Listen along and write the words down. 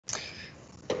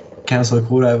Councillor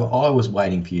Cordover, I was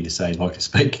waiting for you to say you'd like to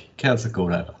speak. Councillor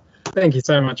Cordover. Thank you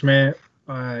so much, Mayor.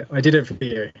 I did it for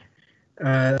you.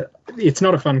 It's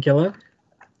not a fun killer.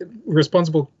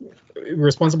 Responsible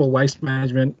waste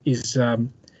management is,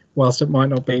 whilst it might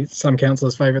not be some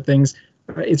councillors' favourite things,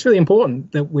 it's really important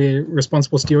that we're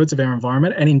responsible stewards of our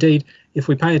environment. And indeed, if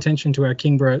we pay attention to our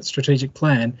Kingborough strategic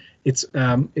plan, it's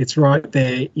right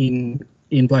there in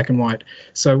black and white.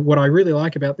 So what I really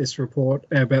like about this report,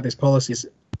 about this policy, is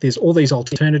there's all these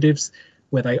alternatives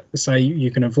where they say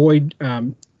you can avoid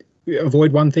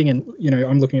one thing, and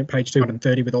I'm looking at page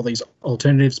 230 with all these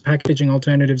alternatives, packaging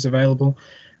alternatives available,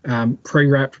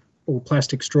 pre-wrap or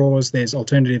plastic straws. There's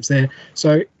alternatives there.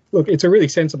 So look, it's a really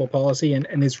sensible policy, and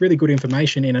there's really good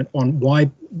information in it on why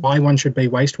one should be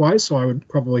waste-wise. So I would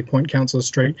probably point Councillor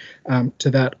Street to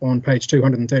that on page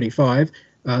 235,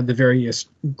 the various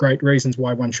great reasons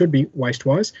why one should be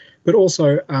waste-wise, but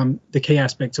also the key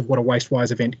aspects of what a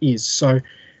waste-wise event is. So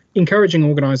encouraging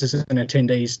organisers and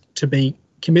attendees to be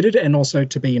committed and also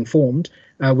to be informed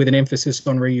with an emphasis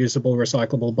on reusable,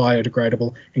 recyclable,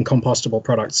 biodegradable and compostable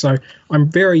products. So I'm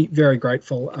very, very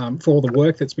grateful for all the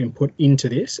work that's been put into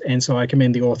this. And so I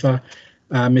commend the author,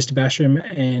 Mr. Basham,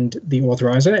 and the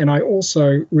authoriser. And I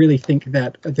also really think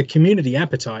that the community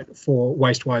appetite for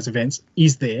waste-wise events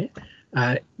is there.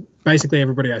 Basically,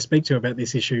 everybody I speak to about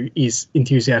this issue is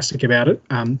enthusiastic about it.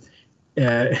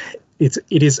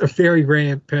 It is a very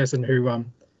rare person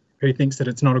who thinks that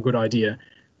it's not a good idea.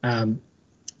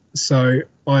 So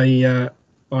I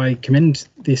commend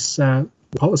this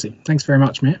policy. Thanks very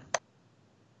much, Mayor.